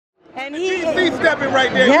and he stepping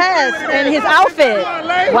right there. Yes, and his outfit,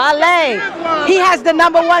 Wale. He has the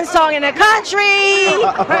 #1 song in the country.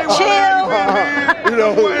 Chill. You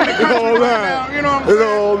know all that. You know what I'm saying?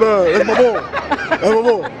 All that. That's my boy. That's my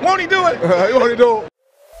boy. Won't he do it? Won't he do it?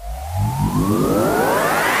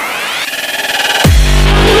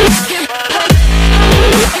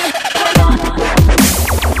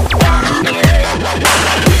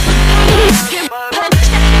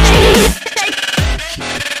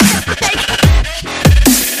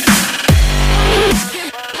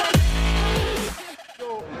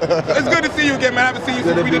 It's good to see you again, man. I haven't seen you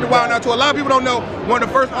since we did the Wild Now Tour. A lot of people don't know, one of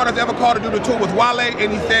the first artists ever called to do the tour was Wale,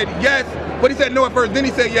 and he said yes. But he said no at first, then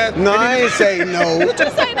he said yes. No, I ain't say no. Did you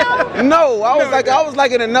say no? No, I was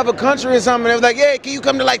like in another country or something. It was like, yeah, can you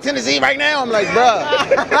come to like Tennessee right now? I'm like, bruh.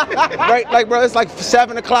 Right, like, bro, it's like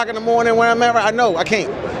 7 o'clock in the morning when I'm ever. I know, I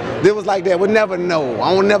can't. It was like that. We'll never know.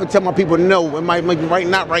 I won't never tell my people no. It might be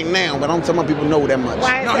not right now, but I don't tell my people no that much.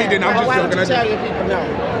 Why no, he didn't. I'm just why joking. Don't you tell your people no?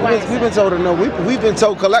 We've been told to no. We've been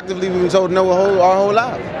told collectively. We've been told no our whole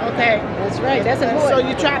lives. Okay, that's right. That's important. So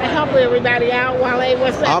you try to help everybody out while they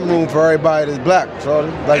was. I'm rooting for everybody that's black, so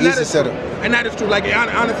like Lisa said it. And that is true. Like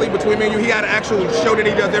honestly, between me and you, he had an actual show that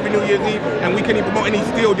he does every New Year's Eve, and we couldn't even promote. And he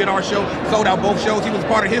still did our show, sold out both shows. He was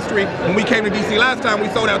part of history. When we came to DC last time, we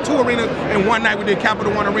sold out 2 arenas, and one night we did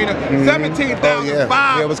Capital One Arena,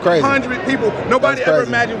 17,500 people. Nobody ever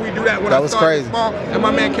imagined we'd do that when I started small, and my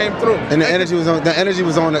man came through. And the energy was on. The energy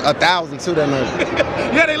was on 1,000 too that night.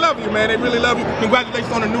 Yeah, they love you, man. They really love you.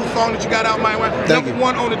 Congratulations on the new song that you got out, my man.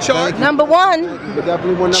 #1 on the chart.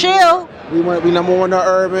 #1. Chill. We #1 on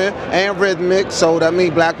urban and rhythmic, so that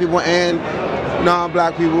means black people and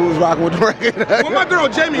non-black people was rocking with the record. Well, my girl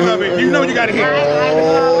Jamie love it. You know you gotta hear it.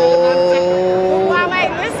 Well, wait,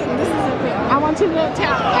 listen. I want you to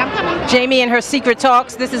tell. I'm coming. Jamie and her secret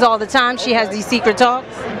talks. This is all the time. She has these secret talks.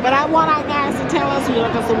 But I want our guys to tell us,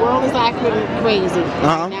 because the world is acting crazy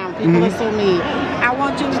right now. People are so mean. I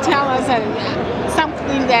want you to tell us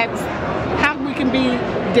something that's how we can be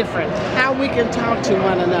different, how we can talk to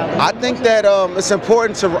one another. I think that it's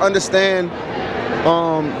important to understand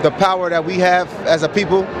the power that we have as a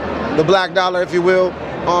people, the black dollar, if you will.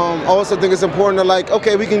 I also think it's important to, like,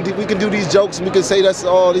 okay, we can do these jokes and we can say that's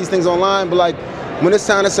all these things online, but like when it's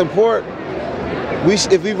time to support,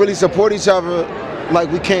 if we really support each other, like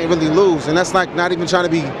we can't really lose. And that's like not even trying to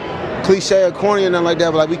be cliche or corny or nothing like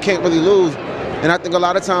that, but like we can't really lose. And I think a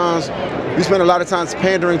lot of times we spend a lot of times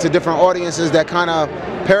pandering to different audiences that kind of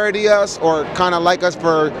parody us or kind of like us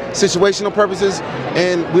for situational purposes,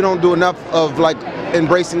 and we don't do enough of like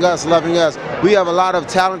embracing us, loving us. We have a lot of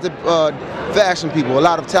talented fashion people, a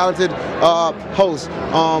lot of talented hosts,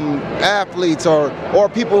 athletes, or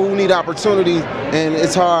people who need opportunities, and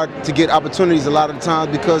it's hard to get opportunities a lot of the times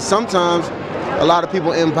because sometimes a lot of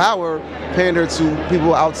people in power pander to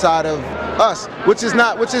people outside of us, which is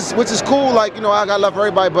cool. Like, you know, I got love for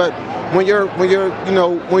everybody, but when you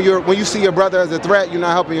see your brother as a threat, you're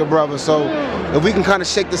not helping your brother. So if we can kind of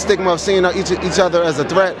shake the stigma of seeing each other as a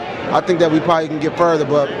threat, I think that we probably can get further.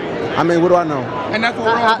 But I mean, what do I know? And that's what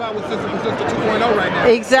we're all about with Sister 2.0 right now.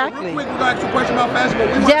 Exactly. So real quick, we're going to ask you a question about fashion.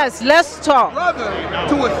 But yes, let's talk. Brother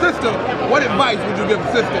to a sister, what advice would you give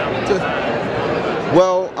a sister to?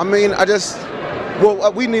 Well, I mean,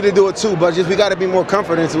 we need to do it too, but we got to be more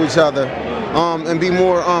confident to each other, and be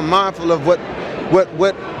more mindful of what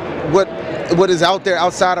is out there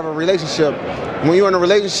outside of a relationship. When you're in a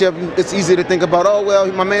relationship, it's easy to think about, oh well,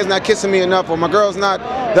 my man's not kissing me enough, or my girl's not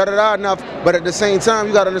da-da-da enough. But at the same time,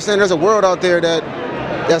 you got to understand there's a world out there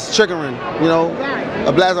that's triggering. You know,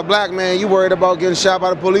 as a black man, you worried about getting shot by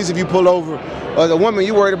the police if you pull over. As a woman,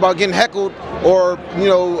 you worried about getting heckled or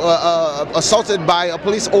assaulted by a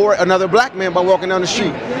police or another black man by walking down the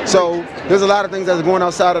street. So there's a lot of things that's going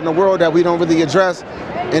outside in the world that we don't really address,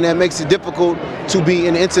 and that makes it difficult to be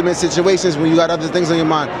in intimate situations when you got other things on your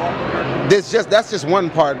mind. That's just one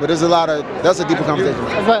part, but there's that's a deeper conversation.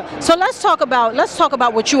 So let's talk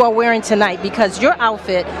about what you are wearing tonight, because your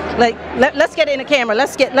outfit, like, let's get in the camera.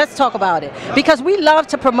 Let's talk about it, because we love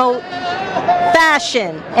to promote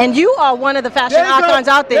fashion, and you are one of the fashion icons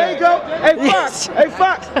out there. There you go. Hey Fox. Hey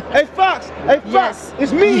Fox. Hey Fox. Hey Fox. Yes.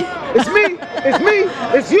 It's me. It's me. It's me.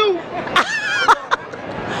 It's you.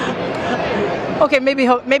 Okay, maybe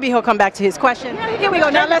he'll come back to his question. Here we go.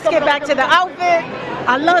 Now let's get back to the outfit.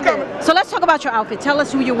 I love it. So let's talk about your outfit. Tell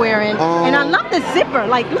us who you're wearing. And I love the zipper.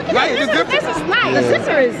 Like, look at this. This is nice. The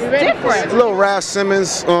zipper is different. It's a little Raf Simons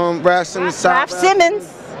style. Raf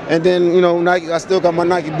Simons. And then, you know, Nike. I still got my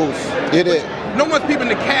Nike boots. It is. No one's peeping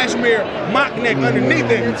the cashmere mock neck underneath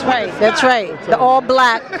it. That's right. That's right. The all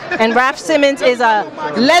black. And Raf Simons is a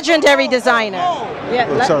legendary designer. Yeah,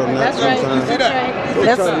 that's right.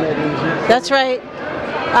 That's right.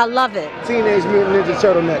 I love it. Teenage Mutant Ninja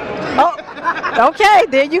Turtleneck. Oh, okay.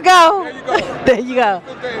 There you go. There you go.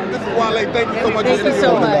 This is Wale. Thank you so much. Thank you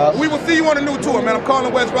so much. We will see you on a new tour, man. I'm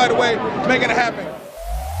calling West right away. Making it happen.